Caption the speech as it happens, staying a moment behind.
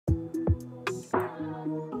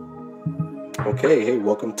Okay, hey,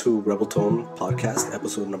 welcome to Rebelton podcast,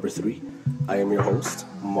 episode number 3. I am your host,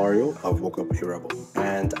 Mario of Woke Up a Rebel,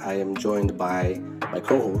 and I am joined by my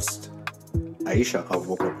co-host, Aisha of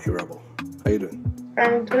Woke Up a Rebel. How you doing?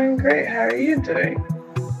 I'm doing great. How are you doing?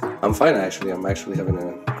 I'm fine, actually. I'm actually having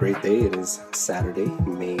a great day. It is Saturday,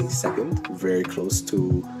 May 2nd, very close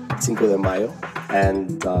to Cinco de Mayo,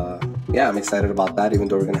 and yeah, I'm excited about that, even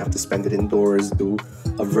though we're going to have to spend it indoors, do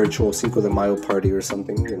a virtual Cinco de Mayo party or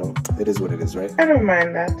something. You know, it is what it is, right? I don't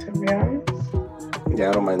mind that, to be honest. Yeah,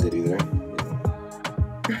 I don't mind it either.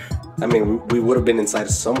 I mean, we would have been inside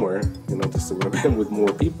somewhere, you know, this would have been with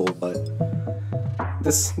more people, but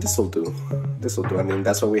this will do. This will do. I mean,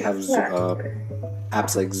 that's why we have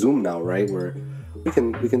apps like Zoom now, right? Where we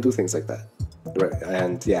can do things like that, right?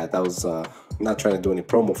 And yeah, that was not trying to do any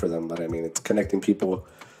promo for them, but I mean, it's connecting people,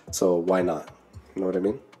 so why not? You know what I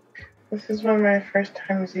mean? This is one of my first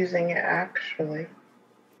times using it, actually.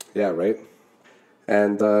 Yeah, right.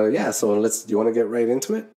 And yeah, so do you want to get right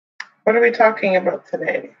into it? What are we talking about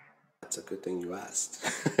today? That's a good thing you asked.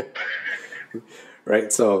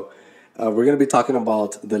 Right, so we're going to be talking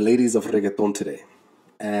about the ladies of reggaeton today.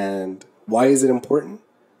 And why is it important?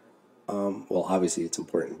 Well, obviously it's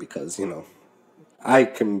important because, you know, I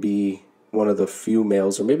can be one of the few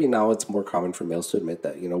males, or maybe now it's more common for males to admit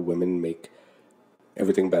that, you know, women make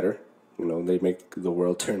everything better. You know, they make the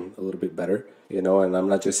world turn a little bit better, you know, and I'm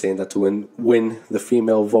not just saying that to win the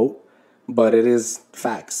female vote, but it is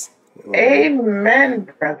facts. You know? Amen,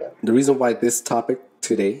 brother. The reason why this topic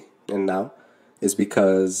today and now is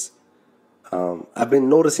because I've been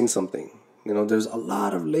noticing something. You know, there's a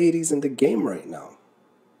lot of ladies in the game right now.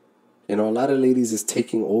 You know, a lot of ladies is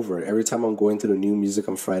taking over. Every time I'm going to the new music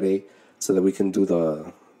on Friday so that we can do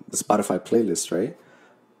the Spotify playlist, right?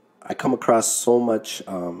 I come across so much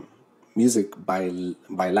music by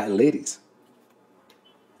Latin ladies.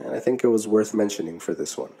 And I think it was worth mentioning for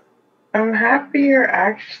this one. I'm happy you're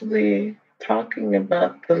actually talking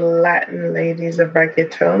about the Latin ladies of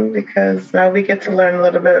reggaeton because now we get to learn a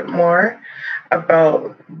little bit more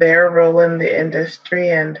about their role in the industry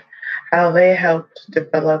and how they helped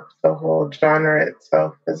develop the whole genre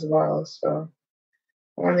itself as well. So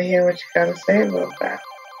I want to hear what you got to say about that.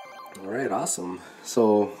 All right, awesome.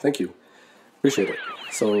 So thank you. Appreciate it.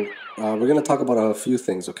 So we're going to talk about a few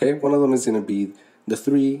things, okay? One of them is going to be the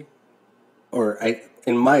three,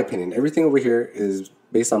 in my opinion, everything over here is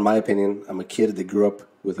based on my opinion. I'm a kid that grew up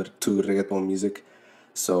with to reggaeton music.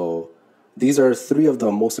 So these are three of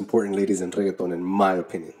the most important ladies in reggaeton, in my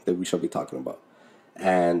opinion, that we shall be talking about.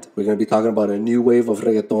 And we're going to be talking about a new wave of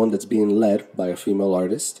reggaeton that's being led by a female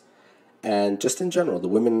artist. And just in general, the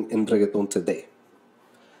women in reggaeton today.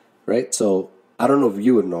 Right? So I don't know if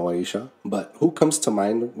you would know, Aisha, but who comes to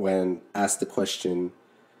mind when asked the question,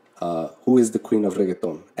 who is the queen of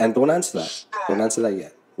reggaeton? And don't answer that. Don't answer that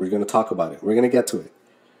yet. We're going to talk about it. We're going to get to it.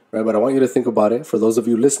 Right? But I want you to think about it. For those of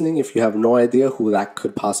you listening, if you have no idea who that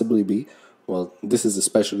could possibly be, well, this is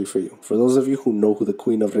especially for you. For those of you who know who the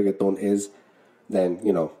queen of reggaeton is, then,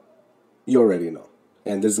 you know, you already know.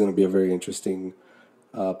 And this is going to be a very interesting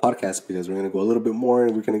podcast because we're going to go a little bit more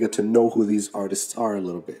and we're going to get to know who these artists are a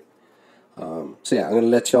little bit. So yeah, I'm going to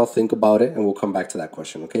let y'all think about it and we'll come back to that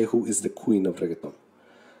question, okay? Who is the queen of reggaeton?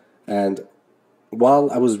 And while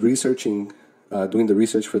I was researching, doing the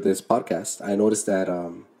research for this podcast, I noticed that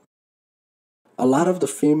a lot of the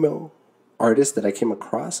female artists that I came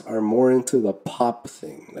across are more into the pop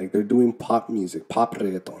thing. Like they're doing pop music, pop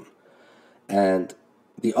reggaeton. And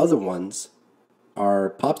the other ones are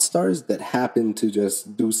pop stars that happen to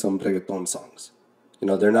just do some reggaeton songs. You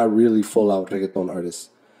know, they're not really full out reggaeton artists.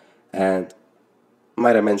 And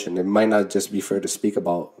might I mention, it might not just be fair to speak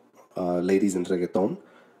about ladies in reggaeton.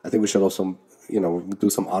 I think we should also, you know, do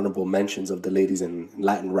some honorable mentions of the ladies in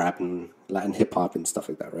Latin rap and Latin hip hop and stuff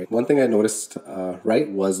like that, right? One thing I noticed, right,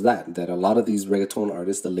 was that a lot of these reggaeton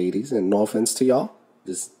artists, the ladies, and no offense to y'all,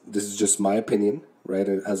 this is just my opinion, right,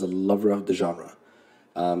 as a lover of the genre.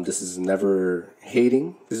 This is never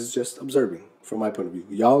hating. This is just observing from my point of view.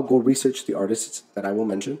 Y'all go research the artists that I will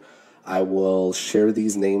mention. I will share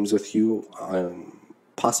these names with you,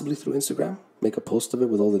 possibly through Instagram. Make a post of it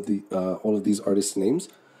with all of these artists' names.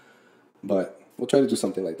 But we'll try to do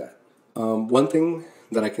something like that. One thing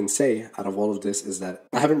that I can say out of all of this is that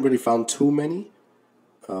I haven't really found too many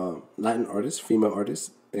Latin artists, female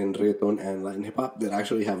artists in reggaeton and Latin hip hop that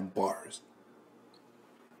actually have bars.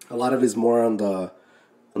 A lot of it is more on the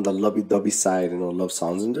lovey-dovey side, you know, love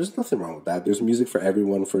songs, and there's nothing wrong with that. There's music for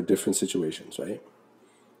everyone for different situations, right?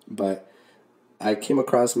 But I came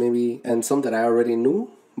across and some that I already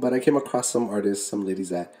knew, but I came across some artists, some ladies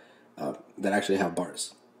that actually have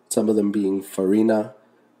bars. Some of them being Farina,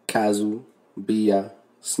 Cazzu, Bia,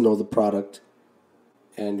 Snow the Product,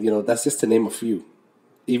 and that's just to name a few.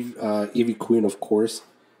 Evie Queen, of course.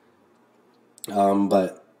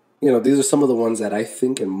 But these are some of the ones that I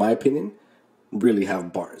think, in my opinion, really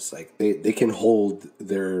have bars. Like they can hold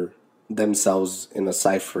themselves in a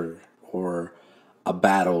cipher or a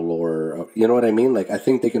battle, or you know what I mean. Like I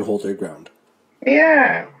think they can hold their ground.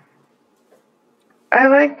 Yeah. I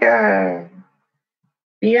like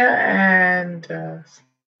Bia and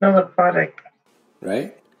another product.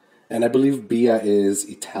 Right? And I believe Bia is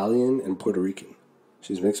Italian and Puerto Rican.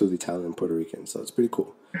 She's mixed with Italian and Puerto Rican, so it's pretty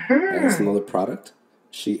cool. And it's another product.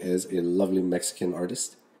 She is a lovely Mexican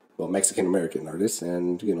artist. Well, Mexican American artist,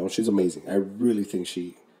 and she's amazing. I really think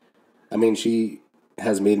she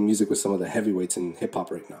has made music with some of the heavyweights in hip hop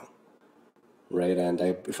right now. Right? And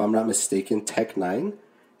if I'm not mistaken, Tech Nine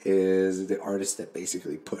is the artist that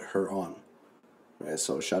basically put her on. Right?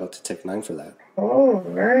 So shout out to Tech Nine for that. Oh,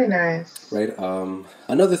 very nice. Right?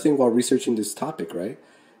 Another thing while researching this topic, right,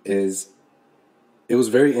 is it was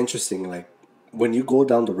very interesting. Like when you go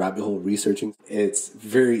down the rabbit hole researching, it's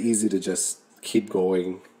very easy to just keep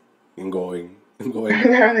going and going and going.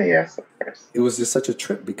 Yes, of course. It was just such a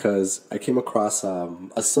trip because I came across a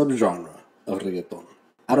subgenre of reggaeton.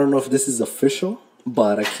 I don't know if this is official,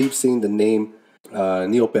 but I keep seeing the name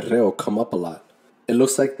Neo Perreo come up a lot. It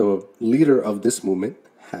looks like the leader of this movement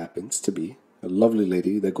happens to be a lovely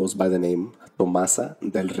lady that goes by the name Tomasa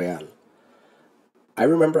Del Real. I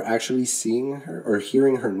remember actually seeing her or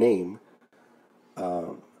hearing her name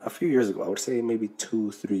a few years ago. I would say maybe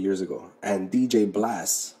 2-3 years ago. And DJ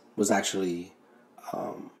Blast was actually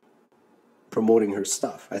promoting her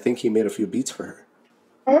stuff. I think he made a few beats for her.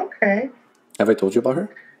 Okay. Have I told you about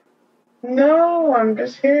her? No, I'm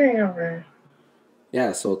just hearing of her.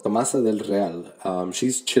 Yeah, so Tomasa Del Real.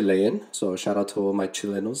 She's Chilean, so shout out to all my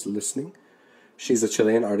Chilenos listening. She's a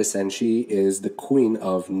Chilean artist, and she is the queen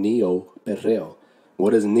of Neo Perreo.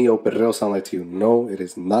 What does Neo Perreo sound like to you? No, it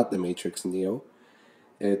is not the Matrix Neo.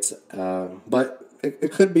 It's, but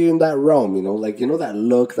it could be in that realm, like, that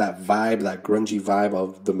look, that vibe, that grungy vibe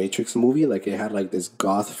of the Matrix movie. Like, it had, like, this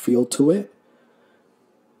goth feel to it.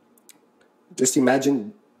 Just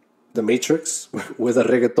imagine the Matrix with a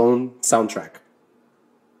reggaeton soundtrack.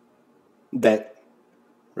 That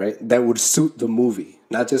would suit the movie.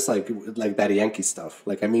 Not just like that Yankee stuff.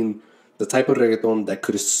 Like, I mean, the type of reggaeton that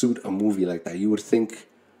could suit a movie like that. You would think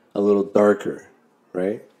a little darker,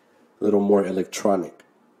 right? A little more electronic.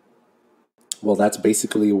 Well, that's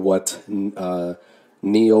basically what Neo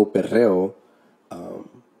Perreo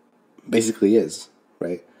basically is,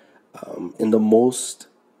 right? In the most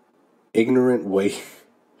ignorant way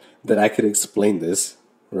that I could explain this,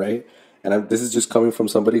 right? And this is just coming from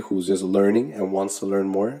somebody who's just learning and wants to learn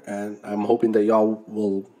more. And I'm hoping that y'all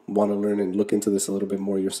will want to learn and look into this a little bit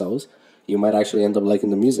more yourselves. You might actually end up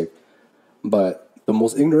liking the music. But the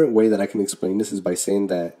most ignorant way that I can explain this is by saying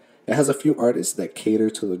that it has a few artists that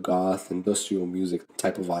cater to the goth, industrial music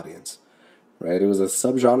type of audience, right? It was a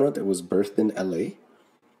subgenre that was birthed in LA.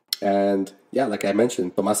 And yeah, like I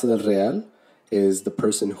mentioned, Tomasa Del Real is the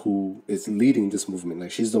person who is leading this movement.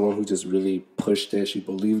 Like, she's the one who just really pushed it. She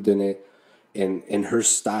believed in it, in her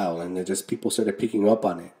style, and it just people started picking up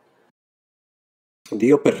on it.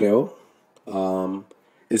 Neo Perreo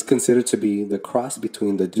is considered to be the cross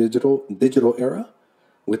between the digital era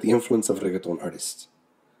with the influence of reggaeton artists.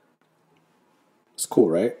 It's cool,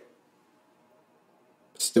 right?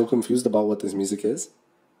 Still confused about what this music is?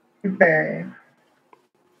 Very.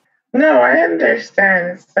 No, I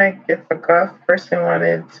understand. It's like if a goth person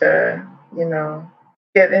wanted to,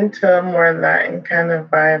 get into a more Latin kind of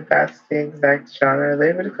vibe, that's the exact genre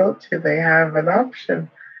they would go to. They have an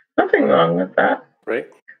option. Nothing wrong with that. Right?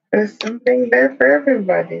 There's something there for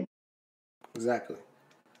everybody. Exactly.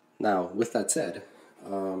 Now, with that said,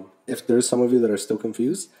 if there's some of you that are still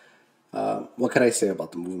confused, what can I say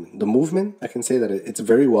about the movement? The movement, I can say that it's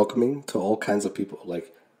very welcoming to all kinds of people.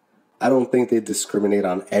 Like, I don't think they discriminate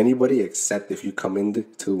on anybody except if you come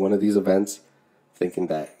into one of these events thinking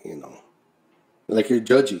that, like you're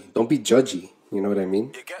judgy. Don't be judgy. You know what I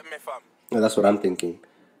mean? You get me, fam? And that's what I'm thinking.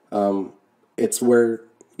 It's where,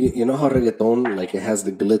 you know how reggaeton, like it has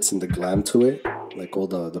the glitz and the glam to it? Like all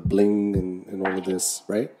the bling and all of this,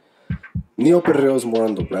 right? Neo Perreo is more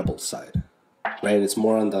on the rebel side, right? It's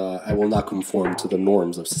more on the, I will not conform to the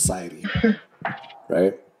norms of society,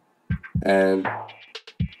 right? And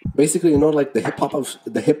basically, like the hip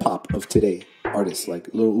hop of today, artists like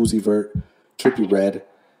Lil Uzi Vert, Trippie Redd,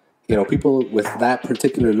 people with that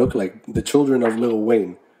particular look, like the children of Lil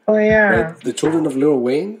Wayne. Oh yeah. Right? The children of Lil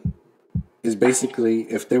Wayne is basically,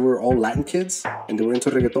 if they were all Latin kids and they were into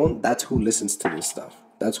reggaeton, that's who listens to this stuff.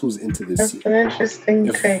 That's who's into this That's scene. an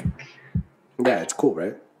interesting take. Yeah, it's cool,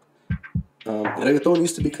 right? Reggaeton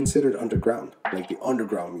used to be considered underground, like the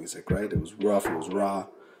underground music, right? It was rough, it was raw.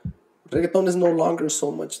 Reggaeton is no longer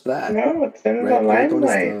so much that. No, it's in right? the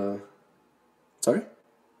limelight. Sorry?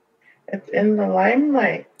 It's in the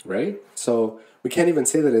limelight. Right? So we can't even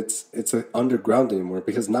say that it's underground anymore,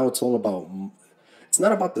 because now it's all about, it's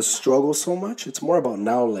not about the struggle so much. It's more about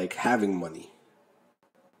now, like, having money.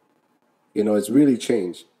 You know, it's really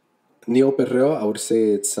changed. Neo Perreo, I would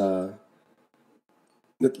say it's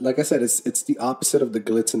like I said, it's the opposite of the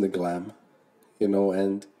glitz and the glam, you know,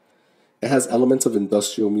 and it has elements of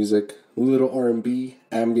industrial music, a little R&B,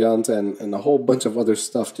 ambient, and a whole bunch of other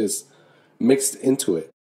stuff just mixed into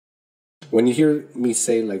it. When you hear me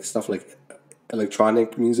say like stuff like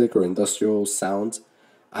electronic music or industrial sounds,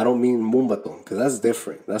 I don't mean mumbaton, because that's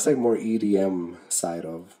different. That's like more EDM side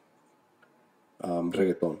of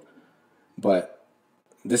reggaeton. But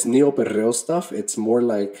this neo perreo stuff, it's more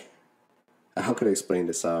like, how could I explain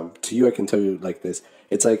this? To you, I can tell you like this.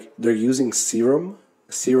 It's like they're using serum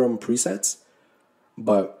presets,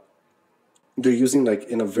 but they're using like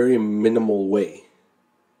in a very minimal way,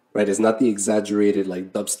 right? It's not the exaggerated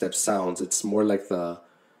like dubstep sounds. It's more like I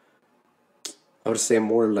would say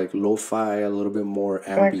more like lo-fi, a little bit more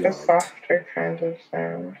ambient. Like a softer kind of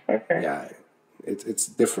sound. Okay. Yeah, it's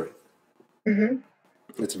different. Mm-hmm.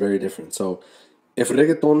 It's very different. So if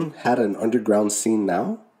reggaeton had an underground scene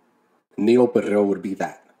now, neo perreo would be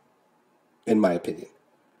that, in my opinion.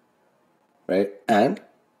 Right? And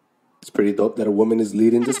it's pretty dope that a woman is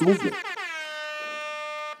leading this movement.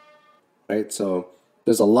 Right? So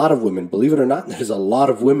there's a lot of women, believe it or not, there's a lot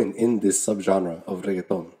of women in this subgenre of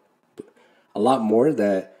reggaeton. A lot more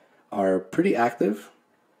that are pretty active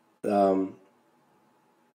in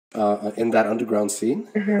that underground scene.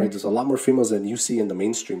 Mm-hmm. Right? There's a lot more females than you see in the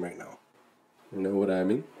mainstream right now. You know what I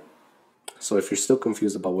mean? So if you're still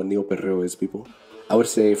confused about what neo perreo is, people, I would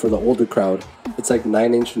say for the older crowd, it's like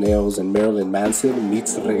 9 Inch Nails and Marilyn Manson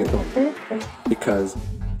meets reggaeton. Because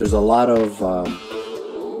there's a lot of,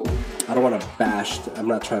 I don't want to bash, I'm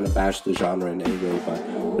not trying to bash the genre in any way, but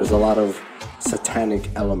there's a lot of satanic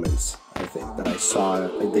elements, I think, that I saw,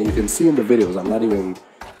 like, that you can see in the videos. I'm not even,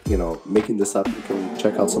 you know, making this up. You can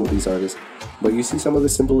check out some of these artists. But you see some of the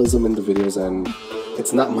symbolism in the videos, and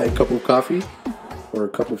it's not my cup of coffee or a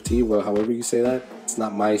cup of tea, well, however you say that. It's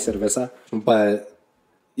not my cerveza. But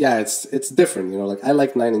yeah, it's different, you know. Like, I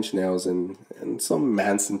like 9 Inch Nails and some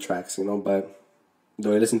Manson tracks, you know, but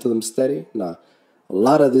do I listen to them steady? Nah. A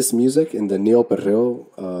lot of this music in the neo perreo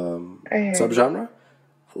subgenre,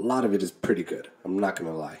 a lot of it is pretty good. I'm not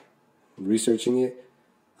gonna lie. Researching it,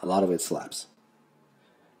 a lot of it slaps.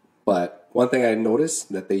 But one thing I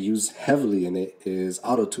noticed that they use heavily in it is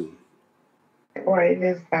autotune. Why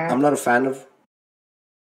is that? I'm not a fan of.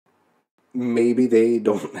 Maybe they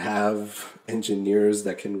don't have engineers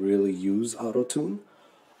that can really use autotune,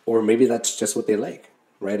 or maybe that's just what they like.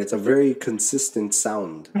 Right? It's a very consistent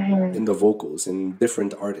sound in the vocals in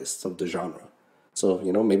different artists of the genre. So,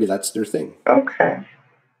 you know, maybe that's their thing. Okay.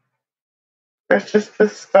 It's just the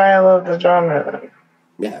style of the genre then.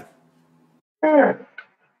 Yeah. Alright.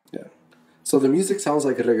 Yeah. So the music sounds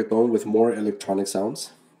like reggaeton with more electronic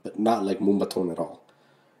sounds, but not like mumbaton at all.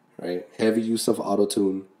 Right? Heavy use of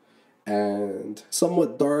autotune and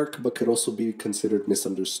somewhat dark, but could also be considered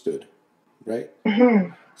misunderstood. Right?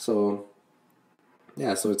 Mm-hmm. So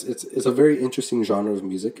yeah, so it's a very interesting genre of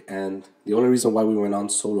music, and the only reason why we went on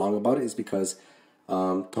so long about it is because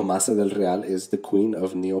Tomasa Del Real is the queen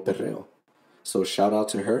of neo perreo. So shout out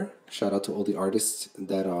to her. Shout out to all the artists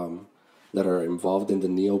that are involved in the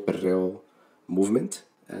neo perreo movement,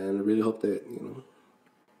 and I really hope that, you know,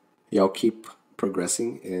 y'all keep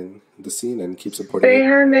progressing in the scene and keep supporting Say it.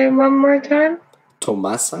 her name one more time.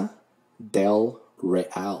 Tomasa Del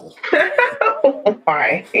Real.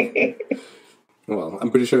 Why? Well, I'm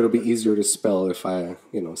pretty sure it'll be easier to spell if I,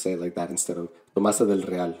 you know, say it like that instead of Tomasa del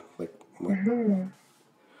Real. Like, what?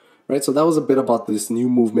 Right? So that was a bit about this new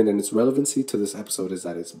movement, and its relevancy to this episode is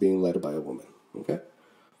that it's being led by a woman. Okay?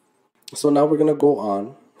 So now we're going to go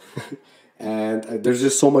on. And there's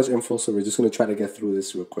just so much info, so we're just going to try to get through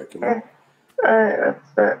this real quick. You know? Alright,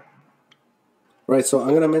 that's it. Right, so I'm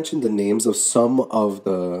going to mention the names of some of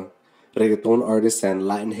the reggaeton artists and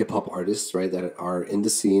Latin hip-hop artists, right, that are in the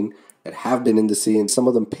scene, that have been in the scene. Some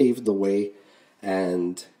of them paved the way.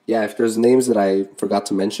 And yeah, if there's names that I forgot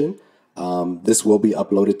to mention, this will be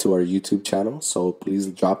uploaded to our YouTube channel. So please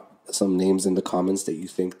drop some names in the comments that you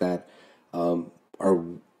think that are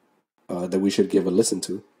that we should give a listen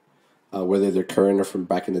to, whether they're current or from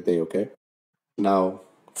back in the day, okay? Now,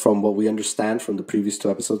 from what we understand from the previous 2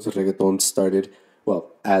 episodes, reggaeton started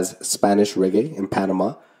well, as Spanish reggae in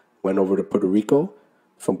Panama, went over to Puerto Rico.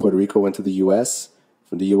 From Puerto Rico, went to the U.S.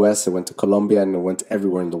 From the U.S., it went to Colombia, and it went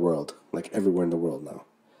everywhere in the world, like everywhere in the world now.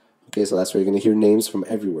 Okay, so that's where you're gonna hear names from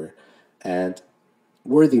everywhere. And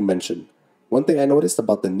worthy mention. One thing I noticed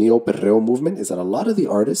about the neo perreo movement is that a lot of the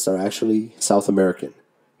artists are actually South American,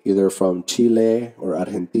 either from Chile or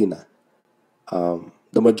Argentina.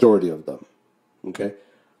 The majority of them. Okay,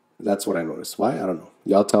 that's what I noticed. Why? I don't know.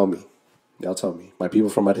 Y'all tell me. Y'all tell me. My people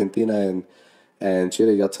from Argentina and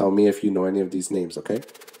Chile, y'all tell me if you know any of these names, okay?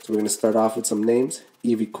 So we're gonna start off with some names.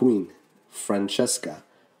 Evie Queen, Fransheska,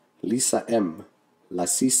 Lisa M, La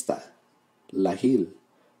Sista, Lahill,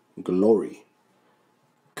 Glory,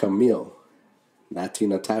 Camille, Natti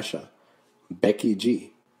Natasha, Becky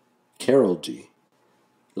G, Karol G,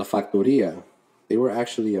 La Factoria. They were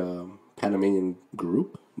actually a Panamanian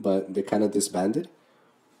group, but they kind of disbanded.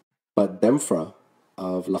 But Demfra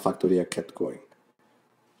of La Factoria kept going.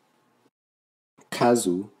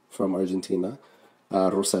 Cazzu from Argentina.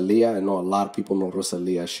 Rosalia, I know a lot of people know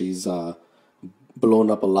Rosalia. She's blown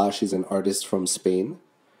up a lot. She's an artist from Spain.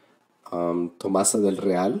 Tomasa Del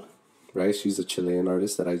Real, right? She's a Chilean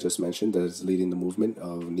artist that I just mentioned that is leading the movement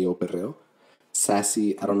of Neo Perreo.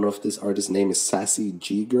 Sassy, I don't know if this artist's name is Sassy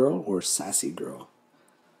G Girl or Sassy Girl.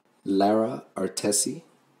 Lara Artesi,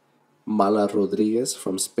 Mala Rodriguez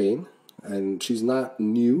from Spain. And she's not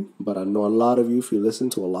new, but I know a lot of you, if you listen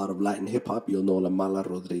to a lot of Latin hip hop, you'll know La Mala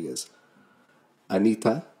Rodriguez.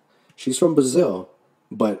 Anitta, she's from Brazil,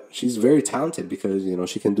 but she's very talented because, you know,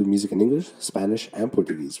 she can do music in English, Spanish, and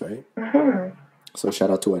Portuguese, right? Mm-hmm. So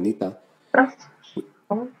shout out to Anitta. That's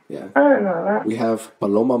cool. Yeah. I didn't know that. We have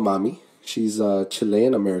Paloma Mami. She's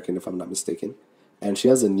Chilean American, if I'm not mistaken. And she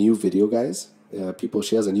has a new video, guys.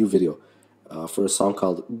 She has a new video for a song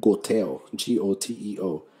called Goteo,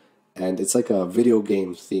 Goteo. And it's like a video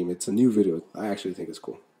game theme. It's a new video. I actually think it's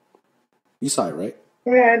cool. You saw it, right?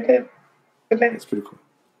 Yeah, I did. It's pretty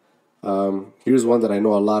cool. Here's one that I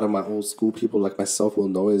know a lot of my old school people like myself will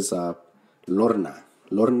know is Lorna.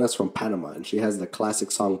 Lorna's from Panama, and she has the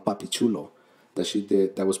classic song Papi Chulo that she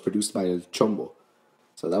did that was produced by El Chombo.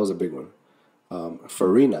 So that was a big one.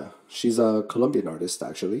 Farina, she's a Colombian artist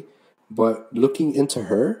actually, but looking into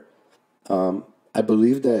her, I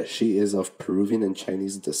believe that she is of Peruvian and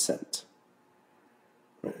Chinese descent.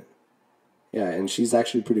 Right. Yeah, and she's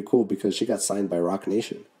actually pretty cool because she got signed by Rock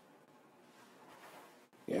Nation.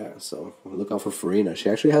 Yeah, so look out for Farina. She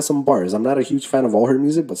actually has some bars. I'm not a huge fan of all her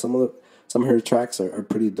music, but some of her tracks are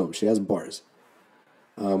pretty dope. She has bars.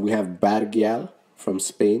 We have Bad Gyal from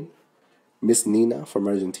Spain, Miss Nina from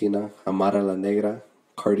Argentina, Amara La Negra,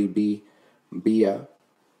 Cardi B, Bia,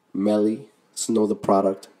 Mellì, Snow the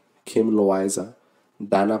Product, Kim Loaiza,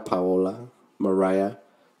 Danna Paola, Mariah,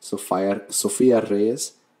 Sofia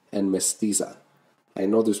Reyes, and Mestiza. I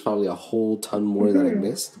know there's probably a whole ton more that I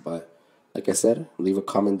missed, but like I said, leave a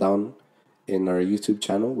comment down in our YouTube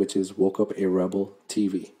channel, which is Woke Up a Rebel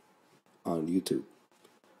TV on YouTube.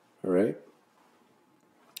 All right.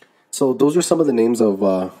 So those are some of the names of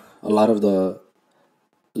a lot of the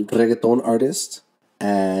reggaeton artists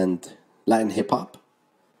and Latin hip hop,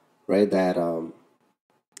 right? That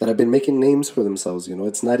have been making names for themselves. You know,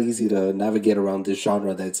 it's not easy to navigate around this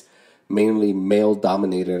genre that's mainly male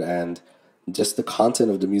dominated, and just the content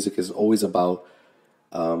of the music is always about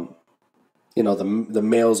you know, the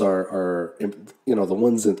males are you know, the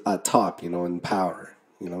ones at top, you know, in power,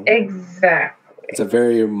 you know. Exactly. It's a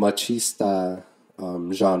very machista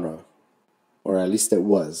genre, or at least it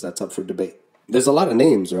was. That's up for debate. There's a lot of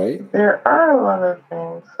names, right? There are a lot of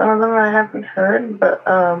things. Some of them I haven't heard, but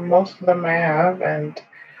most of them I have, and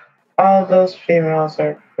all those females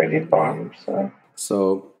are pretty bomb.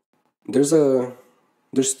 So there's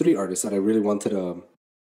three artists that I really wanted to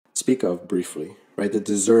speak of briefly, right? That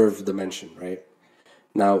deserve the mention, right?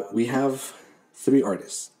 Now we have three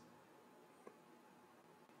artists.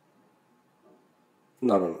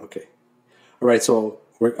 No, okay. All right, so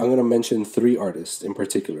I'm going to mention three artists in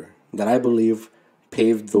particular that I believe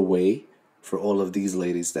paved the way for all of these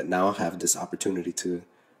ladies that now have this opportunity to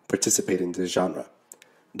participate in this genre.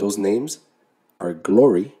 Those names are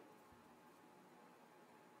Glory,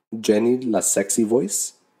 Jenny La Sexy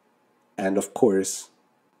Voice, and of course,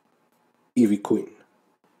 Evie Queen.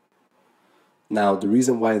 Now, the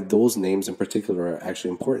reason why those names in particular are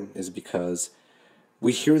actually important is because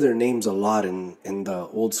we hear their names a lot in the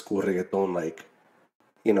old school reggaeton, like,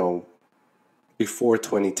 you know, before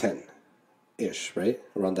 2010-ish, right?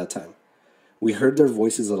 Around that time. We heard their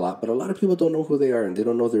voices a lot, but a lot of people don't know who they are and they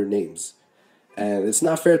don't know their names. And it's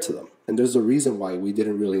not fair to them. And there's a reason why we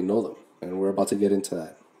didn't really know them. And we're about to get into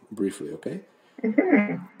that briefly, okay?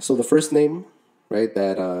 So the first name right,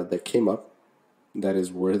 that came up that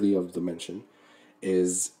is worthy of the mention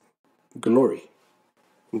is Glory.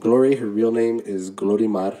 Glory, her real name is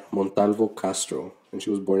Glorimar Montalvo Castro, and she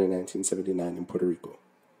was born in 1979 in Puerto Rico.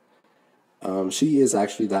 She is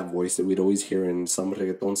actually that voice that we'd always hear in some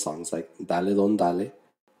reggaeton songs like Dale Don Dale,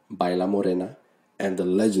 Baila Morena, and the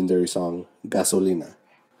legendary song Gasolina.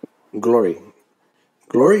 Glory.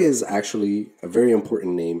 Glory is actually a very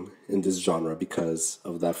important name in this genre because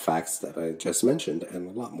of that facts that I just mentioned and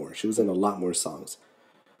a lot more. She was in a lot more songs.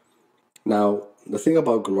 Now, the thing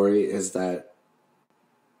about Glory is that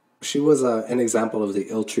she was an example of the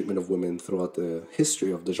ill treatment of women throughout the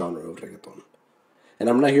history of the genre of reggaeton. And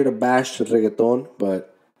I'm not here to bash reggaeton,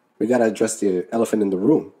 but we gotta address the elephant in the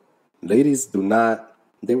room. Ladies do not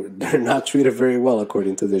they're not treated very well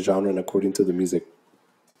according to the genre and according to the music.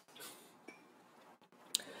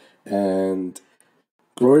 And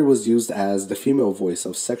Glory was used as the female voice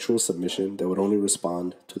of sexual submission that would only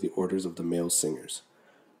respond to the orders of the male singers.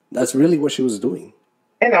 That's really what she was doing.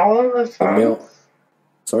 In all of the songs? The male,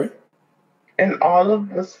 sorry? In all of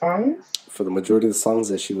the songs? For the majority of the songs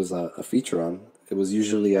that she was a feature on, it was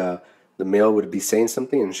usually the male would be saying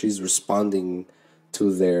something and she's responding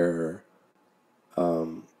to their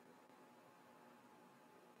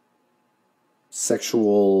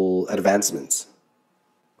sexual advancements.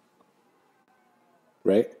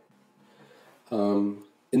 Right? In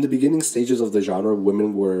the beginning stages of the genre,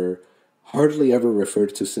 women were hardly ever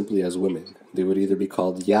referred to simply as women. They would either be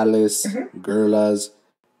called yales, girlas,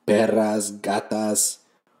 perras, gatas,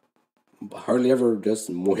 hardly ever just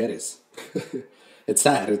mujeres. It's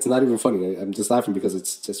sad. It's not even funny. I'm just laughing because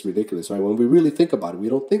it's just ridiculous, right? When we really think about it, we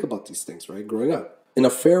don't think about these things, right? Growing up. In a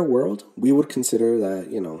fair world, we would consider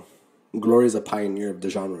that, Gloria is a pioneer of the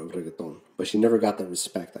genre of reggaeton, but she never got that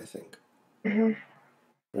respect, I think.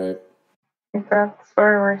 Right? That's why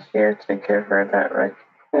we're here to give her that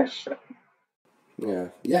recognition.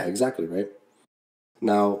 Yeah, exactly, right?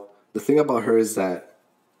 Now, the thing about her is that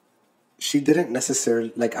she didn't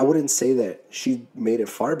necessarily, I wouldn't say that she made it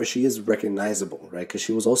far, but she is recognizable, right? Because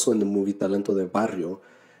she was also in the movie Talento de Barrio,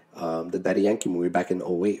 the Daddy Yankee movie back in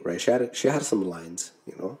 '08, right? She had some lines,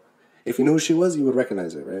 If you knew who she was, you would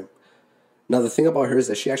recognize her, right? Now, the thing about her is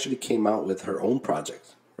that she actually came out with her own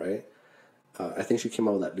project, right? I think she came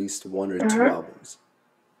out with at least one or two albums.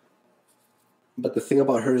 But the thing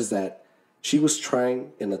about her is that she was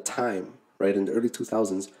trying in a time, right, in the early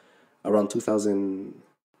 2000s, around 2000,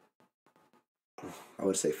 I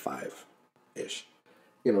would say 5-ish.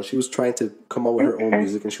 She was trying to come out with her own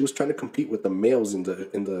music, and she was trying to compete with the males in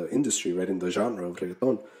the industry, right, in the genre of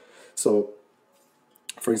reggaeton. So,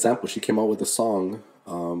 for example, she came out with a song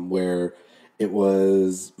where it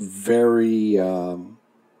was very...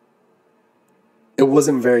 it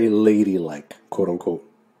wasn't very ladylike, quote unquote,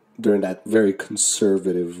 during that very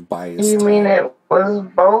conservative bias. You mean it was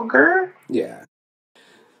vulgar? Yeah.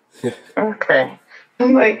 Okay.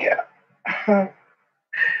 I'm like,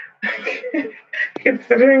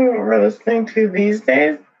 considering what we're listening to these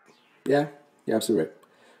days. Yeah, you're absolutely right.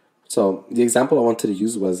 So the example I wanted to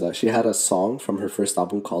use was she had a song from her first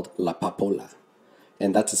album called La Papola,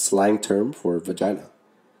 and that's a slang term for vagina.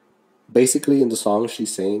 Basically, in the song,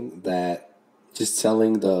 she's saying that just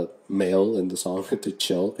telling the male in the song to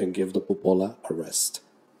chill and give the popola a rest.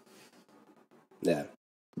 Yeah.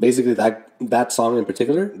 Basically, that song in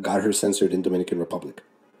particular got her censored in Dominican Republic.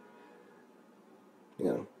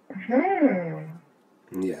 Yeah.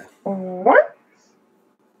 What?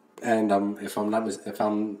 And I'm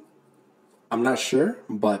not sure,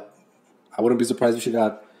 but I wouldn't be surprised if she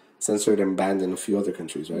got censored and banned in a few other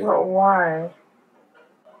countries, right? But why?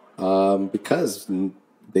 Because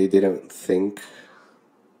they didn't think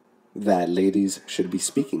that ladies should be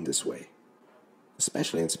speaking this way,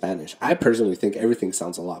 especially in Spanish. I personally think everything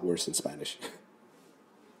sounds a lot worse in Spanish.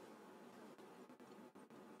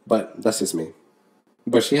 But that's just me.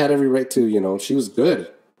 But she had every right to, she was good.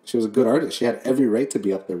 She was a good artist. She had every right to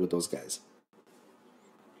be up there with those guys.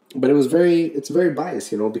 But it's very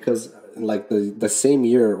biased, because the same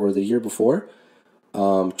year or the year before,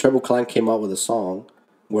 Treble Clan came out with a song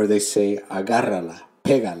where they say, agárrala,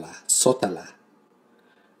 pégala, sótala.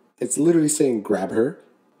 It's literally saying grab her,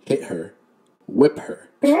 hit her, whip her.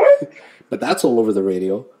 But that's all over the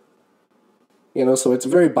radio. So it's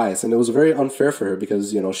very biased. And it was very unfair for her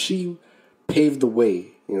because, she paved the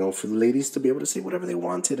way, for the ladies to be able to say whatever they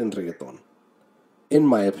wanted in reggaeton. In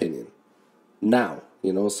my opinion. Now,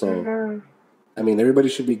 so... I mean, everybody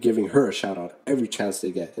should be giving her a shout out every chance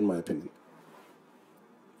they get, in my opinion.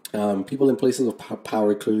 People in places of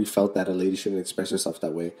power clearly felt that a lady shouldn't express herself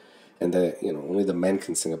that way, and that only the men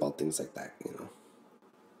can sing about things like that.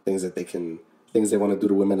 Things that they can things they want to do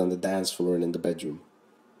to women on the dance floor and in the bedroom.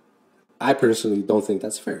 I personally don't think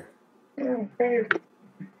that's fair. Very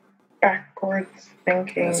backwards Yeah,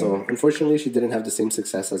 so thinking. unfortunately, she didn't have the same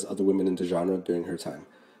success as other women in the genre during her time,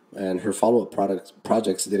 and her follow-up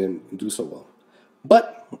projects didn't do so well.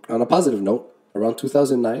 But on a positive note, around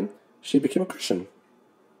 2009, she became a Christian.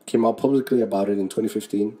 Came out publicly about it in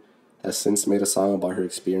 2015. Has since made a song about her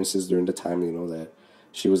experiences during the time, that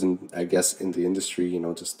she was in, I guess, in the industry,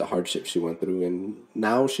 just the hardship she went through. And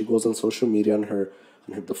now she goes on social media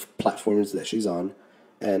the platforms that she's on,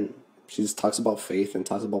 and she just talks about faith and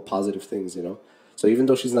talks about positive things. So even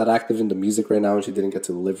though she's not active in the music right now and she didn't get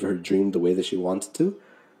to live her dream the way that she wanted to,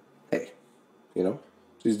 hey, you know,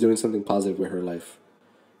 she's doing something positive with her life.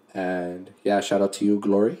 And yeah, shout out to you,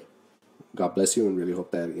 Glory. God bless you, and really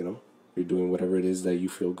hope that, you're doing whatever it is that you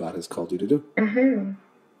feel God has called you to do. Mm-hmm.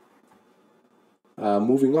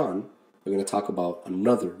 Moving on, we're going to talk about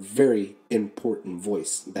another very important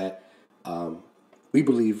voice that we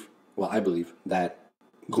believe, well, I believe, that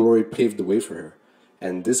Glory paved the way for her.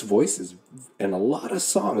 And this voice is in a lot of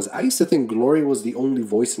songs. I used to think Glory was the only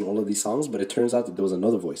voice in all of these songs, but it turns out that there was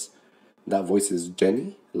another voice. That voice is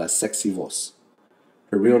Jenny, La Sexy Voz.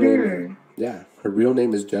 Her real name, her real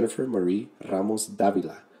name is Jennifer Marie Ramos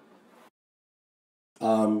Davila.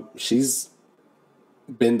 She's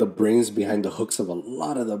been the brains behind the hooks of a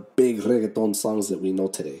lot of the big reggaeton songs that we know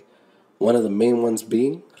today. One of the main ones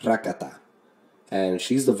being Rakata. And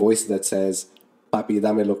she's the voice that says, Papi,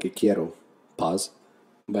 dame lo que quiero. Pause.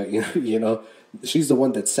 But, she's the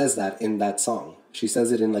one that says that in that song. She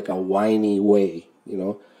says it in like a whiny way,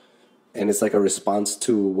 and it's like a response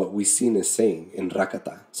to what Wisin is saying in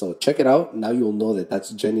Rakata. So check it out. Now you'll know that that's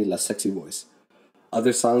Jenny La Sexy Voice.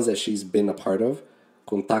 Other songs that she's been a part of,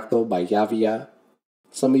 Contacto by Yavia.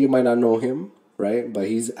 Some of you might not know him, right? But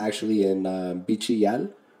he's actually in Bichi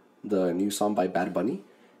Gyal, the new song by Bad Bunny.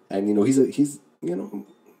 And,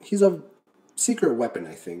 he's a secret weapon,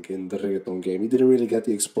 I think, in the reggaeton game. He didn't really get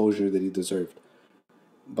the exposure that he deserved.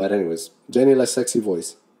 But anyways, Jenny La Sexy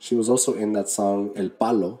Voice. She was also in that song El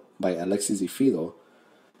Palo by Alexis y Fido.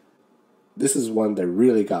 This is one that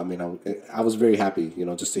really got me. And I was very happy,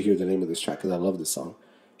 just to hear the name of this track because I love this song.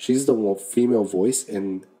 She's the female voice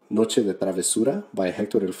in Noche de Travesura by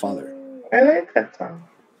Hector El Father. I like that song.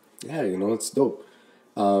 Yeah, it's dope.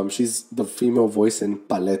 She's the female voice in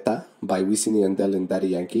Paleta by Wisin y Yandel and Daddy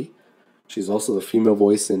Yankee. She's also the female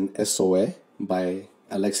voice in SOE by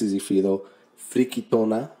Alexis y Fido.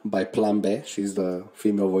 Friquitona by Plan B. She's the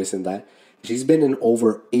female voice in that. She's been in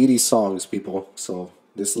over 80 songs, people. So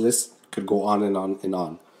this list could go on and on and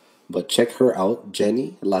on. But check her out,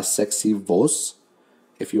 Jenny La Sexy Voz.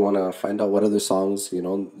 If you want to find out what other songs,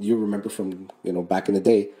 you remember from, back in the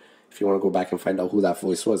day. If you want to go back and find out who that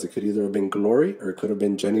voice was, it could either have been Glory or it could have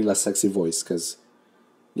been Jenny La Sexy Voice, because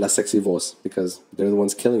La Sexy Voz, because they're the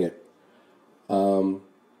ones killing it.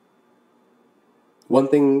 One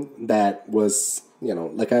thing that was,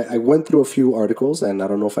 I went through a few articles, and I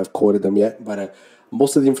don't know if I've quoted them yet, but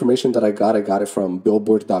most of the information that I got it from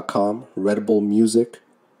Billboard.com, Red Bull Music,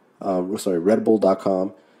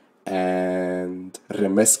 Redbull.com, and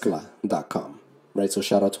Remezcla.com, right? So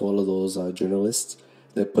shout out to all of those journalists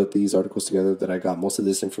that put these articles together that I got most of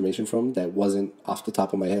this information from that wasn't off the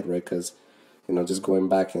top of my head, right? Because, just going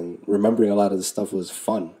back and remembering a lot of this stuff was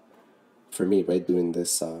fun for me, right? Doing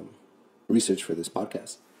this research for this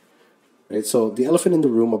podcast, right? So the elephant in the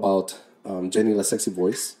room about Jenny La Sexy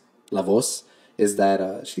Voice, La Voz, is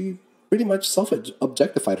that she pretty much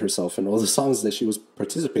self-objectified herself in all the songs that she was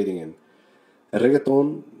participating in.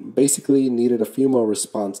 Reggaeton basically needed a female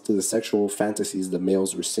response to the sexual fantasies the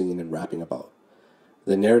males were singing and rapping about.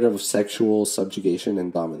 The narrative of sexual subjugation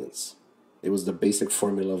and dominance. It was the basic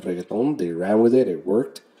formula of reggaeton. They ran with it. It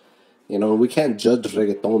worked. We can't judge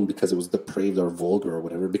reggaeton because it was depraved or vulgar or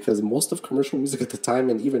whatever, because most of commercial music at the time,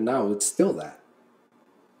 and even now, it's still that.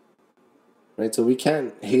 Right? So we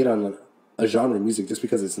can't hate on a genre of music just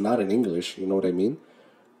because it's not in English, you know what I mean?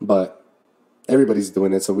 But everybody's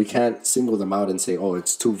doing it, so we can't single them out and say, oh,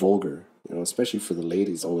 it's too vulgar, especially for the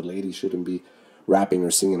ladies. Oh, ladies shouldn't be rapping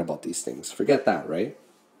or singing about these things. Forget that, right?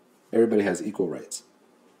 Everybody has equal rights.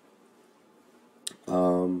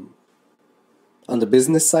 On the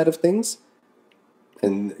business side of things,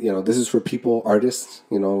 and this is for people, artists,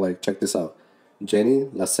 check this out. Jenny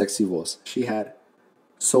La Sexy Voz. She had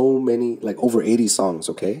so many, over 80 songs,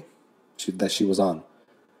 okay, that she was on.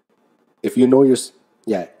 If you know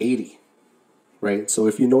 80, right? So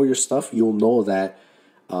if you know your stuff, you'll know that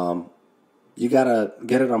you gotta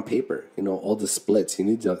get it on paper, all the splits. You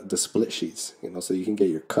need the split sheets, so you can get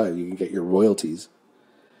your cut, you can get your royalties.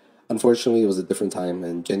 Unfortunately, it was a different time,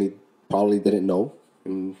 and Jenny probably didn't know,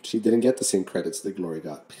 and she didn't get the same credits that Glory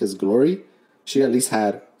got, because Glory, she at least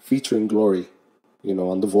had featuring Glory,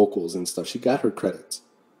 on the vocals and stuff. She got her credits,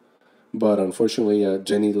 but unfortunately,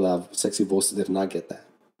 Jenny La Sexy Voz did not get that.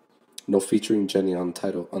 No featuring Jenny on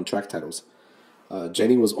track titles.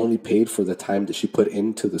 Jenny was only paid for the time that she put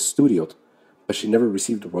into the studio, but she never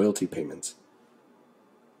received royalty payments.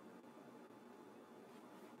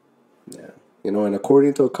 Yeah, and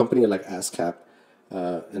according to a company like ASCAP,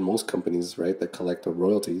 and most companies, right, that collect the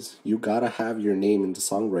royalties, you gotta have your name in the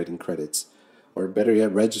songwriting credits, or better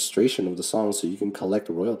yet, registration of the song so you can collect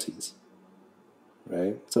royalties.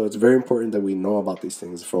 Right? So it's very important that we know about these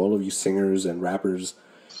things for all of you singers and rappers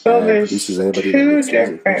So and producers, there's anybody that two makes music.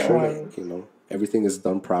 Make different sure that, ones. everything is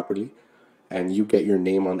done properly and you get your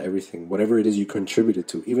name on everything, whatever it is you contributed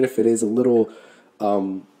to, even if it is a little,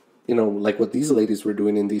 like what these ladies were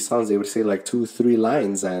doing in these songs. They would say like 2, 3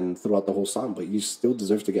 lines and throughout the whole song, but you still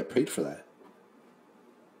deserve to get paid for that,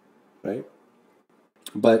 right?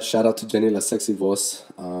 But shout out to Jenny La Sexy Voz.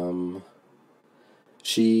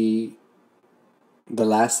 She, the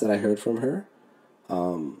last that I heard from her,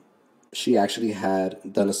 she actually had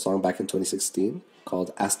done a song back in 2016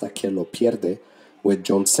 called Hasta que lo pierde with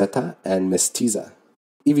John Zeta and Mestiza.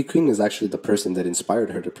 Ivy Queen is actually the person that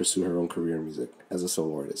inspired her to pursue her own career in music as a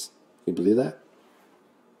solo artist. Can you believe that?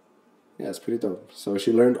 Yeah, it's pretty dope. So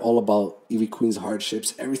she learned all about Ivy Queen's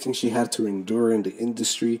hardships, everything she had to endure in the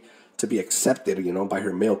industry to be accepted, by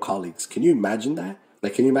her male colleagues. Can you imagine that?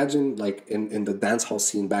 Like, can you imagine, like, in the dance hall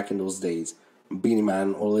scene back in those days, Beanie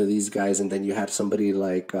Man, all of these guys, and then you had somebody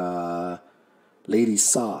like Lady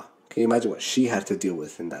Saw. Can you imagine what she had to deal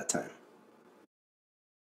with in that time?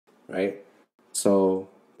 Right? So,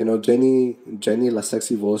 Jenny La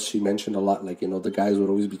Sexy Voz, she mentioned a lot, like, the guys would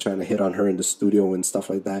always be trying to hit on her in the studio and stuff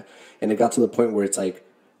like that. And it got to the point where it's like,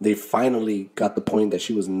 they finally got the point that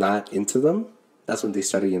she was not into them. That's when they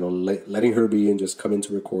started, letting her be and just come in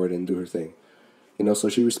to record and do her thing. So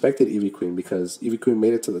she respected Ivy Queen because Ivy Queen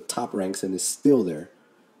made it to the top ranks and is still there,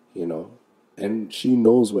 you know, and she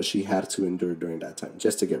knows what she had to endure during that time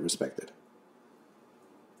just to get respected,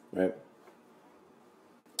 right?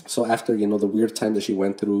 So after the weird time that she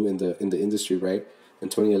went through in the industry, right? In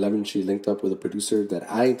 2011, she linked up with a producer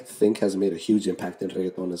that I think has made a huge impact in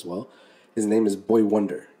reggaeton as well. His name is Boy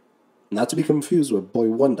Wonder, not to be confused with Boy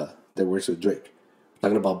Wonder that works with Drake. I'm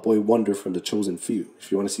talking about Boy Wonder from The Chosen Few.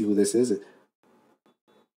 If you want to see who this is,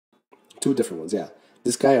 two different ones, yeah.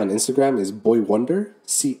 This guy on Instagram is Boy Wonder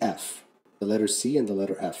CF, the letter C and the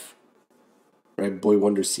letter F, right? Boy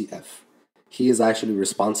Wonder CF. He is actually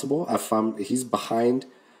responsible. He's behind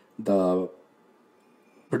the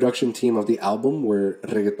production team of the album where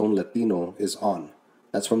Reggaeton Latino is on.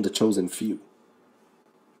 That's from The Chosen Few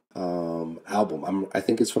album. I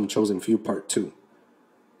think it's from Chosen Few Part 2,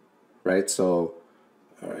 right? So,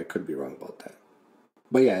 I could be wrong about that.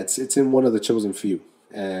 But yeah, it's in one of the Chosen Few,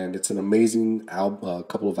 and it's an amazing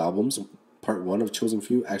couple of albums. Part 1 of Chosen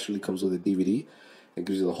Few actually comes with a DVD. It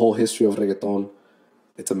gives you the whole history of reggaeton.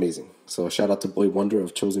 It's amazing. So shout out to Boy Wonder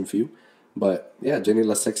of Chosen Few. But yeah, Jenny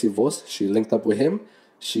La Sexy Voz, she linked up with him.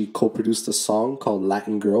 She co-produced a song called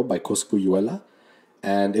Latin Girl by Coscuyuela,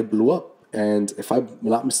 and it blew up. And if I'm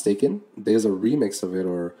not mistaken, there's a remix of it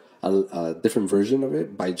or a different version of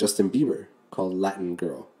it by Justin Bieber called Latin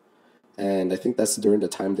Girl. And I think that's during the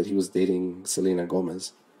time that he was dating Selena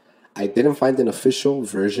Gomez. I didn't find an official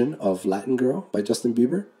version of Latin Girl by Justin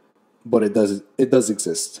Bieber, but it does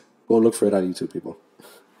exist. Go look for it on YouTube, people.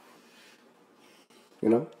 You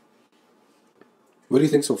know? What do you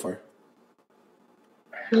think so far?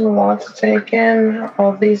 A lot to take in.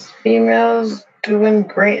 All these females doing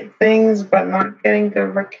great things, but not getting the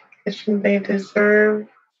recognition they deserve.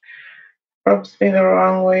 Rubs me the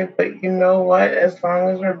wrong way, but you know what? As long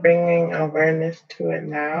as we're bringing awareness to it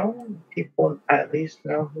now, people at least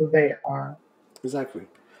know who they are. Exactly.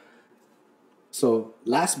 So,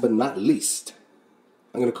 last but not least,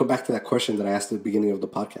 I'm going to come back to that question that I asked at the beginning of the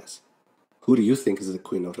podcast. Who do you think is the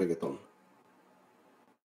queen of reggaeton?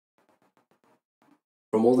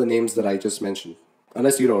 From all the names that I just mentioned.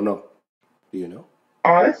 Unless you don't know. Do you know?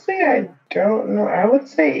 Honestly, I don't know. I would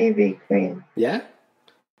say Evie Queen. Yeah?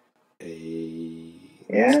 Hey,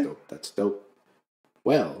 that's Yeah. dope. That's dope.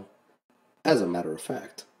 Well, as a matter of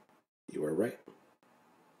fact, you are right.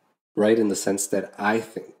 Right in the sense that I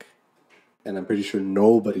think, and I'm pretty sure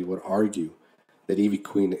nobody would argue, that Ivy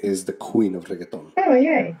Queen is the queen of reggaeton. Oh,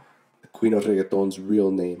 yay. The queen of reggaeton's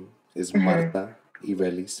real name is Mm-hmm. Marta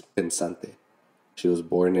Ibelis Pensante. She was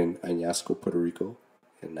born in Añasco, Puerto Rico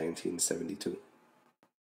in 1972,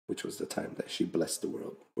 which was the time that she blessed the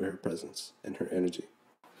world with her presence and her energy.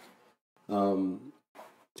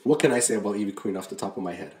 What can I say about Ivy Queen off the top of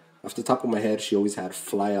my head? Off the top of my head, she always had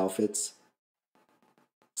fly outfits,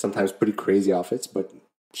 sometimes pretty crazy outfits, but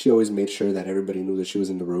she always made sure that everybody knew that she was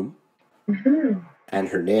in the room. Mm-hmm. And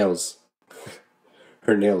her nails.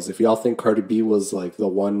 Her nails. If y'all think Cardi B was like the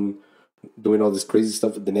one doing all this crazy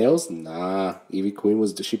stuff with the nails, nah. Ivy Queen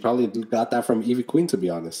was. She probably got that from Ivy Queen, to be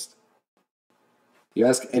honest. You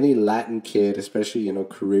ask any Latin kid, especially,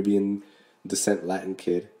 Caribbean descent Latin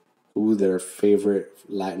kid, who their favorite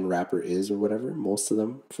Latin rapper is or whatever, most of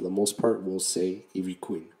them, for the most part, will say Ivy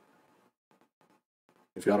Queen.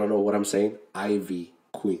 If y'all don't know what I'm saying, Ivy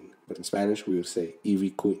Queen. But in Spanish, we would say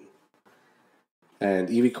Ivy Queen. And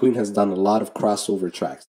Ivy Queen has done a lot of crossover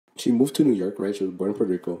tracks. She moved to New York, right? She was born in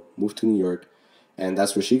Puerto Rico, moved to New York, and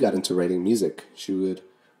that's where she got into writing music. She would,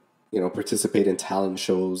 participate in talent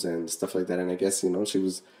shows and stuff like that. And I guess, she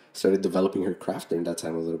was started developing her craft during that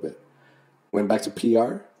time a little bit. Went back to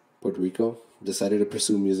PR, Puerto Rico, decided to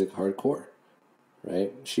pursue music hardcore,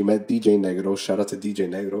 right? She met DJ Negro. Shout out to DJ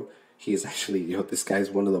Negro. He is actually, this guy's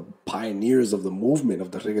one of the pioneers of the movement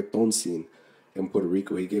of the reggaeton scene in Puerto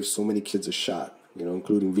Rico. He gave so many kids a shot,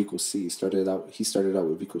 including Vico C. He started out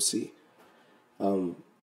with Vico C.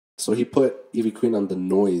 So he put Ivy Queen on the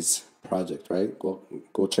Noise project, right?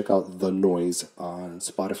 Go check out The Noise on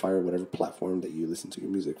Spotify or whatever platform that you listen to your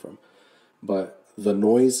music from. But The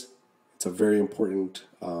Noise, it's a very important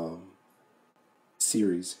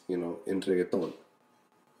series, in reggaeton,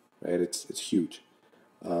 right? It's huge.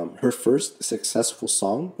 Her first successful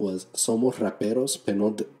song was Somos raperos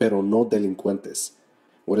pero no delincuentes.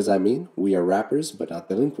 What does that mean? We are rappers but not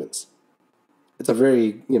delinquents. It's a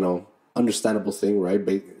very, understandable thing, right?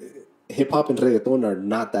 Hip hop and reggaeton are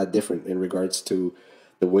not that different in regards to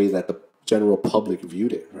the way that the general public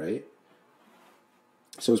viewed it, right?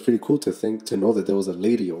 So it's pretty cool to know that there was a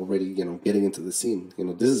lady already, getting into the scene.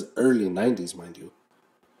 This is early 90s, mind you,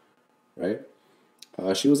 right?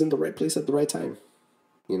 She was in the right place at the right time.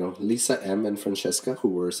 Lisa M and Fransheska, who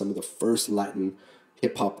were some of the first Latin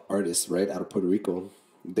hip hop artists, right, out of Puerto Rico,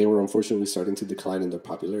 they were unfortunately starting to decline in their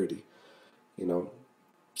popularity.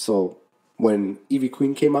 So when Ivy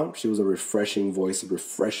Queen came out, she was a refreshing voice, a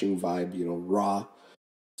refreshing vibe, raw.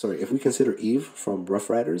 Sorry, if we consider Eve from Rough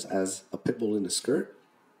Riders as a pit bull in a skirt,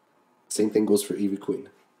 same thing goes for Ivy Queen.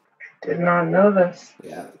 Did not know this.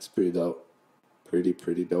 Yeah, it's pretty dope.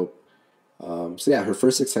 Pretty dope. So yeah, her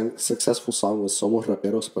first successful song was Somos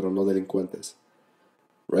Raperos pero no delincuentes.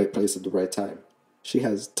 Right place at the right time. She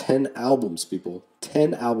has 10 albums, people.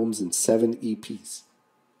 10 albums and 7 EPs.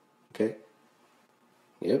 Okay?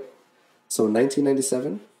 Yep. So in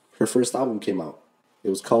 1997, her first album came out. It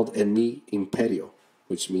was called En Mi Imperio,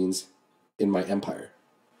 which means In My Empire.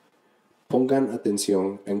 Pongan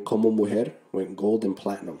Atención and Como Mujer went gold and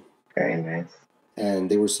platinum. Very nice. And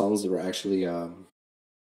they were songs that were actually,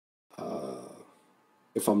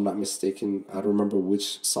 if I'm not mistaken, I don't remember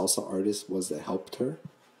which salsa artist was that helped her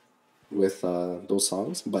with those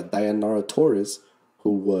songs, but Dayanara Torres,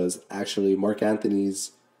 who was actually Mark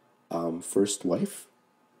Anthony's first wife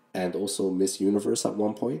and also Miss Universe at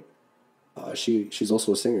one point, she's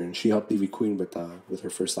also a singer, and she helped Ivy Queen with her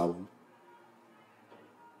first album.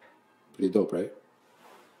 Pretty dope, right?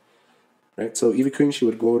 Right. So Ivy Queen, she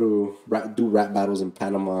would go to do rap battles in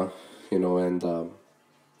Panama, and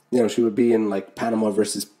she would be in like Panama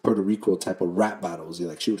versus Puerto Rico type of rap battles.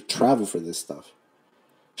 She would travel for this stuff.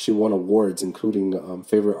 She won awards, including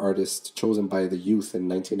favorite artist chosen by the youth in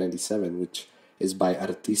 1997, which is by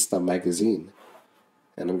Artista magazine.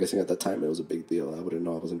 And I'm guessing at that time it was a big deal. I wouldn't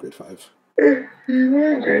know. I was in grade 5. You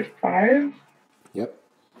were in grade 5? Yep.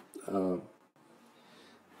 Oh,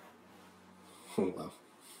 wow.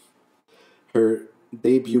 Her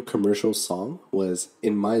debut commercial song was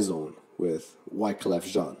In My Zone with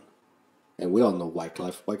Wyclef Jean. And we all know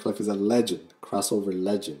Wyclef. Wyclef is a legend, crossover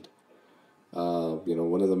legend.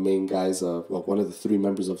 One of the main guys, one of the 3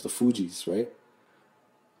 members of the Fugees, right?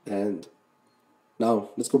 And now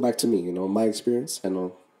let's go back to me. My experience. I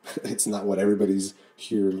know it's not what everybody's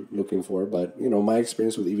here looking for, but my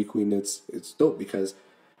experience with Ivy Queen, it's dope because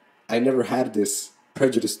I never had this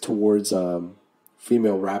prejudice towards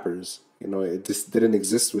female rappers. It just didn't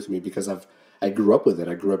exist with me because I grew up with it.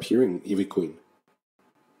 I grew up hearing Ivy Queen,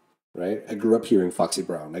 right? I grew up hearing Foxy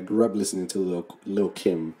Brown. I grew up listening to Lil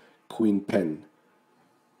Kim, Queen Pen,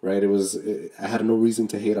 right? I had no reason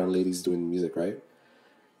to hate on ladies doing music, right?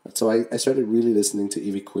 So I started really listening to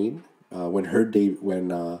Ivy Queen when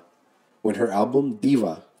her album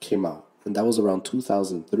Diva came out, and that was around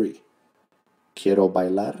 2003. Quiero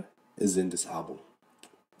Bailar is in this album.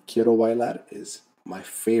 Quiero Bailar is my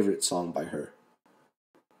favorite song by her.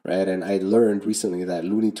 right? And I learned recently that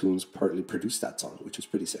Looney Tunes partly produced that song, which was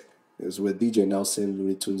pretty sick. It was with DJ Nelson,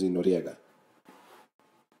 Looney Tunes, and Noriega.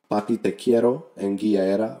 Papi Te Quiero and Guia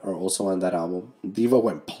Era are also on that album. Diva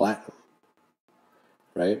went platinum,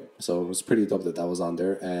 right? So it was pretty dope that that was on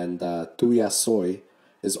there. And Tuya Soy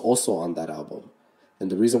is also on that album.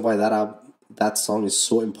 And the reason why that song is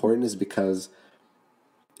so important is because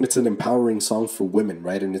it's an empowering song for women,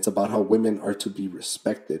 right? And it's about how women are to be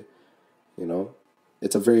respected, you know?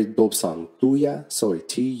 It's a very dope song. Tuya Soy,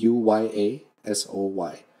 Tuyassoy.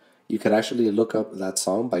 You could actually look up that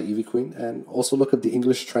song by Ivy Queen and also look up the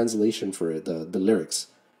English translation for it, the lyrics.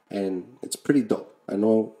 And it's pretty dope. I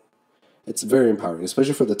know it's very empowering,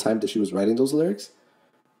 especially for the time that she was writing those lyrics.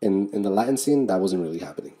 In the Latin scene, that wasn't really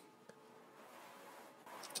happening.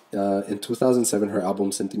 In 2007, her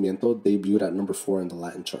album Sentimiento debuted at number 4 in the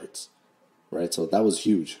Latin charts. Right, so that was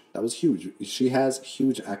huge. That was huge. She has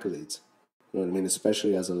huge accolades. You know what I mean?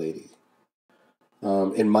 Especially as a lady.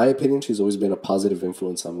 In my opinion, she's always been a positive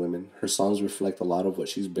influence on women. Her songs reflect a lot of what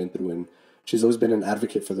she's been through, and she's always been an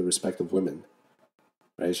advocate for the respect of women.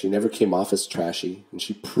 Right? She never came off as trashy, and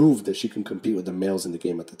she proved that she can compete with the males in the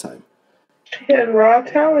game at the time. She had raw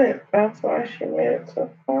talent. That's why she made it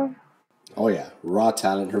so far. Oh yeah, raw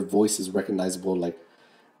talent. Her voice is recognizable. Like,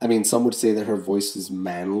 I mean, some would say that her voice is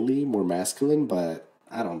manly, more masculine, but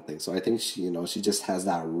I don't think so. I think she, she just has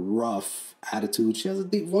that rough attitude. She has a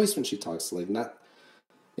deep voice when she talks. Like, not,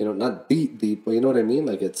 not deep, but you know what I mean.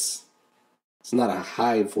 Like, it's not a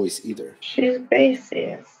high voice either. She's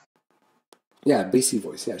bassy. Yeah, bassy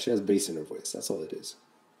voice. Yeah, she has bass in her voice. That's all it is,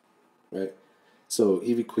 right? So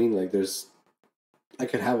Evie Queen, like,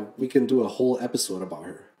 we can do a whole episode about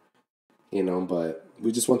her, but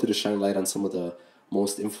we just wanted to shine light on some of the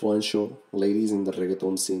most influential ladies in the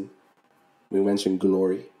reggaeton scene. We mentioned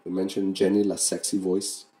Glory. We mentioned Jenny La Sexy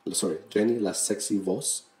Voz,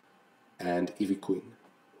 and Evie Queen.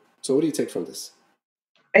 So what do you take from this?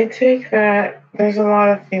 I take that there's a lot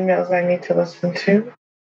of females I need to listen to.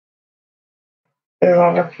 There's a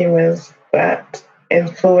lot of females that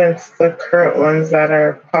influence the current ones that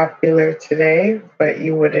are popular today, but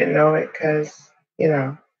you wouldn't know it because, you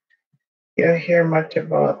don't hear much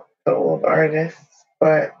about the old artists,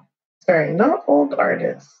 sorry, not old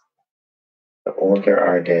artists, the older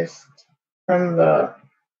artists from the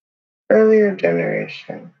earlier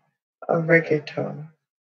generation of reggaeton.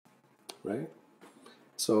 Right?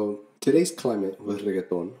 So today's climate with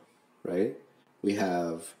reggaeton, right? We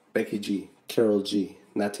have Becky G, Karol G,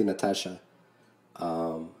 Natti Natasha,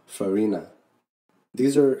 Farina.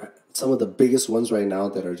 These are some of the biggest ones right now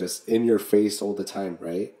that are just in your face all the time,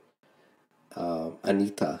 right?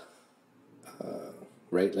 Anitta,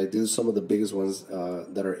 right? Like these are some of the biggest ones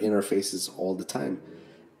that are in our faces all the time.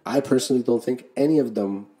 I personally don't think any of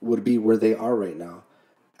them would be where they are right now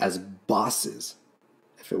as bosses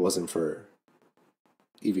if it wasn't for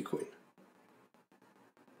Evie Queen.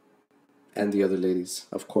 And the other ladies,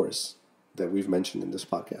 of course, that we've mentioned in this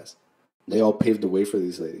podcast. They all paved the way for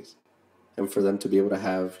these ladies. And for them to be able to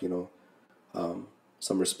have,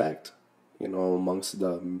 some respect, amongst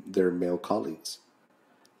their male colleagues.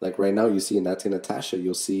 Like right now, you see Natti Natasha,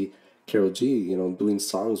 you'll see Karol G, doing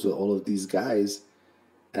songs with all of these guys.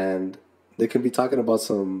 And they can be talking about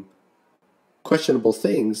some questionable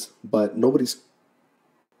things, but nobody's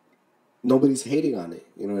hating on it.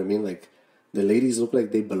 You know what I mean? Like, the ladies look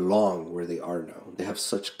like they belong where they are now. They have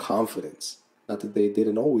such confidence. Not that they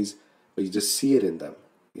didn't always, but you just see it in them,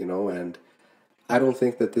 and I don't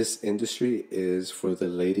think that this industry is for the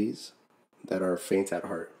ladies that are faint at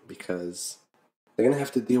heart because they're going to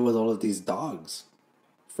have to deal with all of these dogs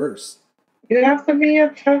first. You have to be a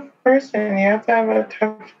tough person. You have to have a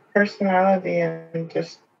tough personality and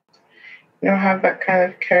just, have that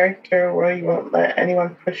kind of character where you won't let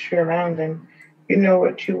anyone push you around and you know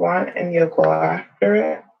what you want and you'll go after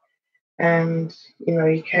it. And,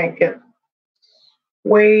 you can't get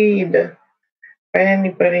swayed by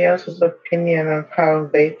anybody else's opinion of how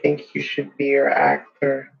they think you should be or act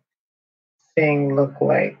or sing, look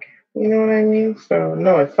like. You know what I mean? So,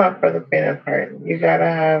 no, it's not for the faint of heart. You gotta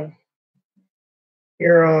have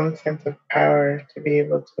your own sense of power to be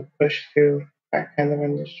able to push through that kind of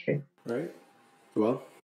industry. Right. Well,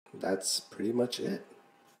 that's pretty much it.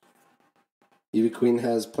 Evie Queen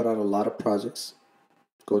has put out a lot of projects.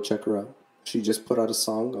 Go check her out. She just put out a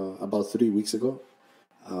song about 3 weeks ago.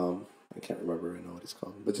 I can't remember right now what it's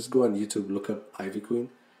called. But just go on YouTube, look up Ivy Queen,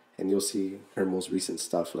 and you'll see her most recent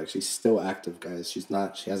stuff. Like, she's still active, guys. She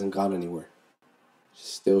hasn't gone anywhere. She's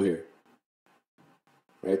still here.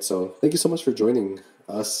 Right? So thank you so much for joining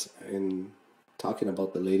us in talking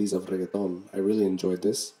about the ladies of reggaeton. I really enjoyed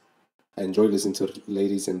this. I enjoy listening to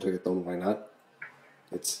ladies in reggaeton. Why not?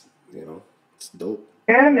 It's, it's dope.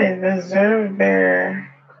 Yeah, they deserve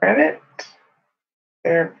their credit.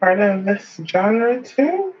 They're part of this genre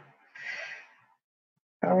too.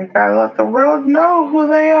 And we gotta let the world know who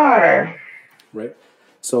they are. Right.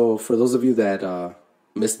 So for those of you that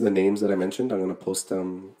missed the names that I mentioned, I'm gonna post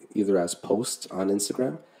them either as posts on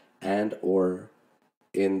Instagram and or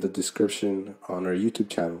in the description on our YouTube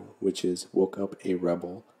channel, which is Woke Up a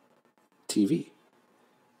Rebel TV.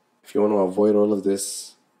 If you want to avoid all of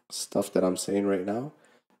this stuff that I'm saying right now,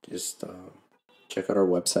 just check out our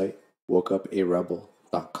website,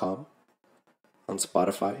 wokeuparebel.com. On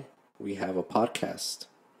Spotify, we have a podcast,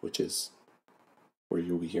 which is where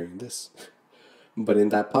you'll be hearing this. But in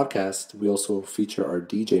that podcast, we also feature our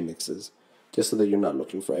DJ mixes, just so that you're not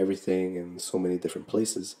looking for everything in so many different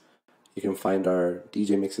places. You can find our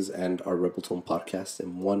DJ mixes and our Rebelton podcast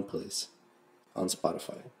in one place on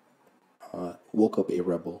Spotify. Woke Up a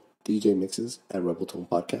Rebel DJ mixes and Rebelton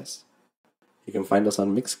podcast. You can find us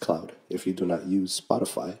on Mixcloud if you do not use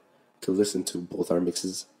Spotify to listen to both our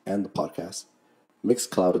mixes and the podcast.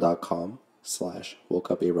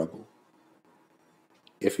 Mixcloud.com/WokeUpARebel.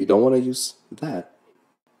 If you don't want to use that,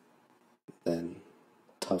 then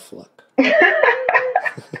tough luck.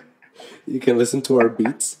 You can listen to our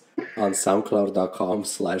beats on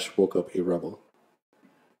SoundCloud.com/WokeUpARebel.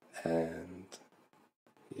 And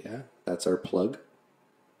yeah, that's our plug.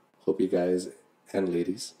 Hope you guys and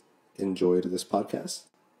ladies enjoyed this podcast.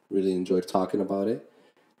 Really enjoyed talking about it.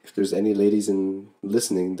 If there's any ladies in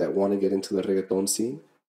listening that want to get into the reggaeton scene,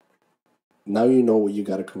 now you know what you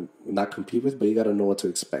gotta not compete with, but you gotta know what to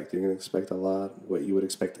expect. You're gonna expect a lot what you would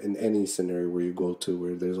expect in any scenario where you go to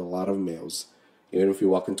where there's a lot of males. Even if you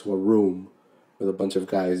walk into a room with a bunch of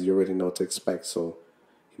guys, you already know what to expect. So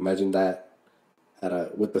imagine that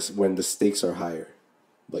when the stakes are higher.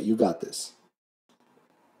 But you got this.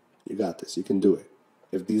 You got this. You can do it.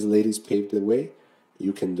 If these ladies paved the way,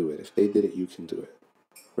 you can do it. If they did it, you can do it.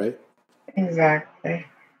 Right? Exactly.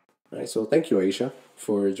 All right. So thank you, Aisha,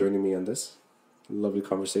 for joining me on this lovely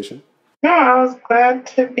conversation. No, I was glad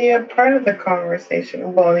to be a part of the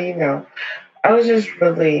conversation. Well, I was just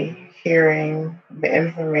really hearing the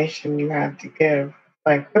information you had to give,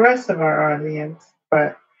 like the rest of our audience.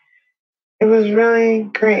 But it was really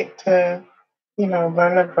great to,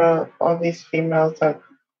 learn about all these females that,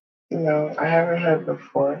 I haven't heard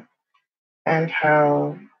before, and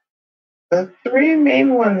how the three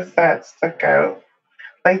main ones that stuck out,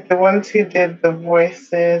 like the ones who did the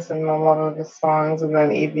voices and a lot of the songs, and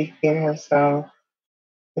then Evie Queen herself,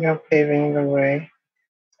 paving the way.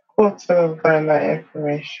 Cool to learn that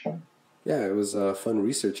information. Yeah, it was fun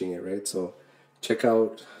researching it, right? So check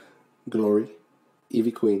out Glory,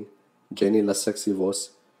 Evie Queen, Jenny La Sexy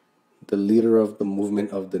Voz, the leader of the movement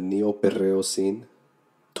of the Neo Perreo scene,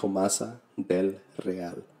 Tomasa Del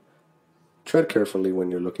Real. Tread carefully when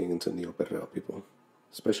you're looking into Neo Perreo, people,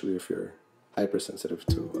 especially if you're hypersensitive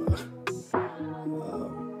to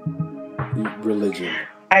religion.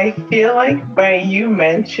 I feel like by you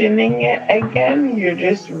mentioning it again, you're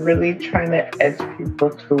just really trying to edge people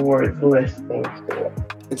towards listening to it.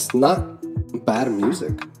 It's not bad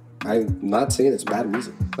music. I'm not saying it's bad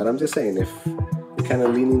music, but I'm just saying if you're kind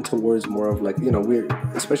of leaning towards more of like, we're,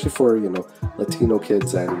 especially for, Latino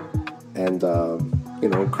kids and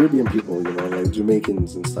Caribbean people, like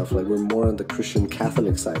Jamaicans and stuff, like we're more on the Christian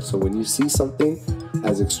Catholic side. So when you see something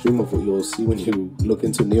as extreme of what you'll see when you look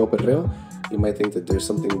into Neo Perreo, you might think that there's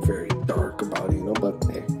something very dark about it, but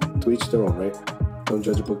hey, to each their own, right? Don't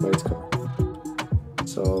judge a book by its cover.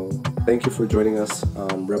 So thank you for joining us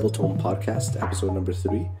on Rebelton Podcast, episode number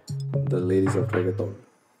 3, The Ladies of Reggaeton.